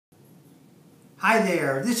Hi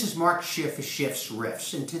there, this is Mark Schiff of Schiff's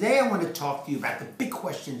Riffs, and today I want to talk to you about the big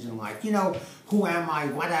questions in life. You know, who am I?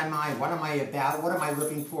 What am I? What am I about? What am I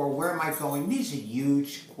living for? Where am I going? These are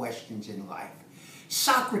huge questions in life.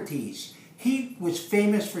 Socrates, he was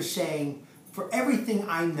famous for saying, "For everything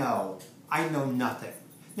I know nothing."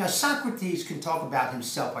 Now, Socrates can talk about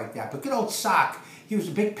himself like that, but good old Sock, he was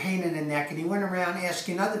a big pain in the neck, and he went around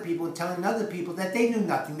asking other people and telling other people that they knew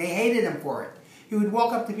nothing. They hated him for it. He would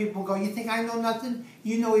walk up to people and go, "You think I know nothing?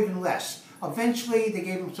 You know even less." Eventually, they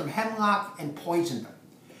gave him some hemlock and poisoned him.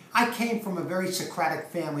 I came from a very Socratic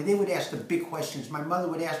family. They would ask the big questions. My mother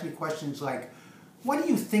would ask me questions like, "What do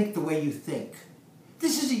you think the way you think?"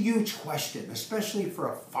 This is a huge question, especially for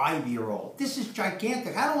a 5-year-old. This is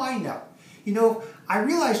gigantic. How do I know? You know, I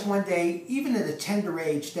realized one day, even at a tender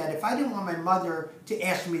age, that if I didn't want my mother to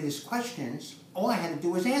ask me these questions, all I had to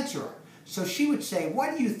do was answer her. So she would say,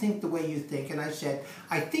 "Why do you think the way you think?" And I said,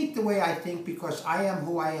 "I think the way I think because I am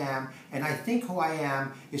who I am, and I think who I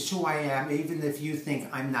am is who I am, even if you think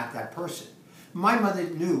I'm not that person." My mother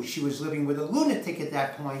knew she was living with a lunatic at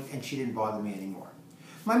that point, and she didn't bother me anymore.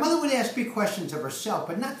 My mother would ask big questions of herself,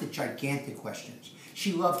 but not the gigantic questions.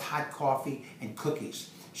 She loved hot coffee and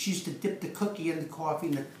cookies. She used to dip the cookie in the coffee,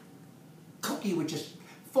 and the cookie would just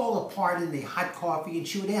fall apart in the hot coffee, and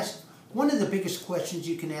she would ask one of the biggest questions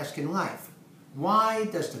you can ask in life: why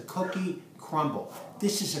does the cookie crumble?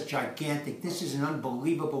 This is this is an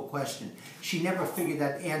unbelievable question. She never figured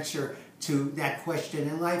that answer to that question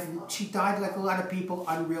in life, and she died like a lot of people,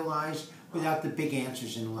 unrealized, without the big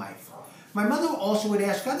answers in life. My mother also would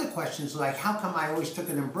ask other questions like, how come I always took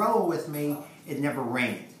an umbrella with me, it never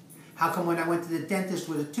rained? How come when I went to the dentist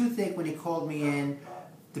with a toothache, when he called me in,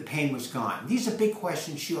 the pain was gone? These are big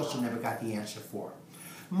questions she also never got the answer for.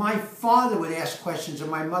 My father would ask questions of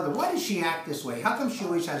my mother. Why does she act this way? How come she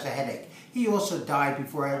always has a headache? He also died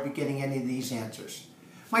before ever getting any of these answers.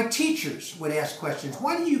 My teachers would ask questions.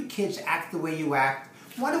 Why do you kids act the way you act?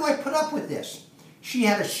 Why do I put up with this? She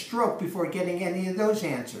had a stroke before getting any of those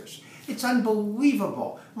answers. It's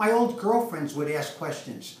unbelievable. My old girlfriends would ask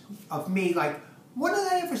questions of me like, what did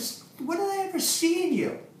I ever see in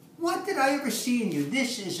you? What did I ever see in you?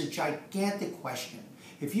 This is a gigantic question.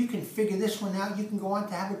 If you can figure this one out, you can go on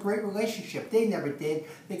to have a great relationship. They never did.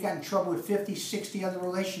 They got in trouble with 50, 60 other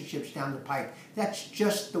relationships down the pipe. That's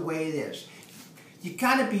just the way it is. You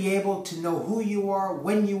got to be able to know who you are,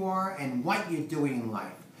 when you are, and what you're doing in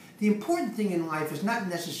life. The important thing in life is not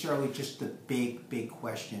necessarily just the big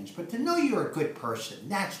questions, but to know you're a good person.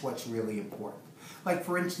 That's what's really important. Like,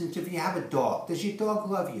 for instance, if you have a dog, does your dog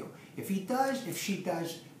love you? If he does, if she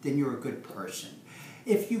does, then you're a good person.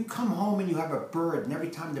 If you come home and you have a bird, and every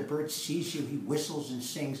time the bird sees you, he whistles and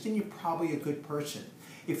sings, then you're probably a good person.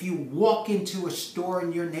 If you walk into a store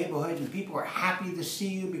in your neighborhood and people are happy to see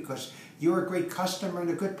you because you're a great customer and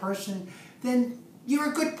a good person, then you're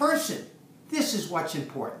a good person. This is what's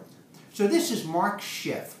important. So this is Mark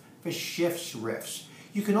Schiff for Schiff's Riffs.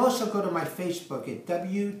 You can also go to my Facebook at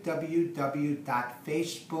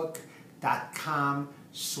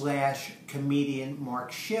www.facebook.com/comedian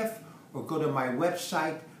Mark Schiff, or go to my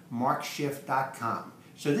website, markschiff.com.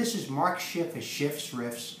 So this is Mark Schiff of Schiff's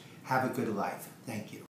Riffs. Have a good life. Thank you.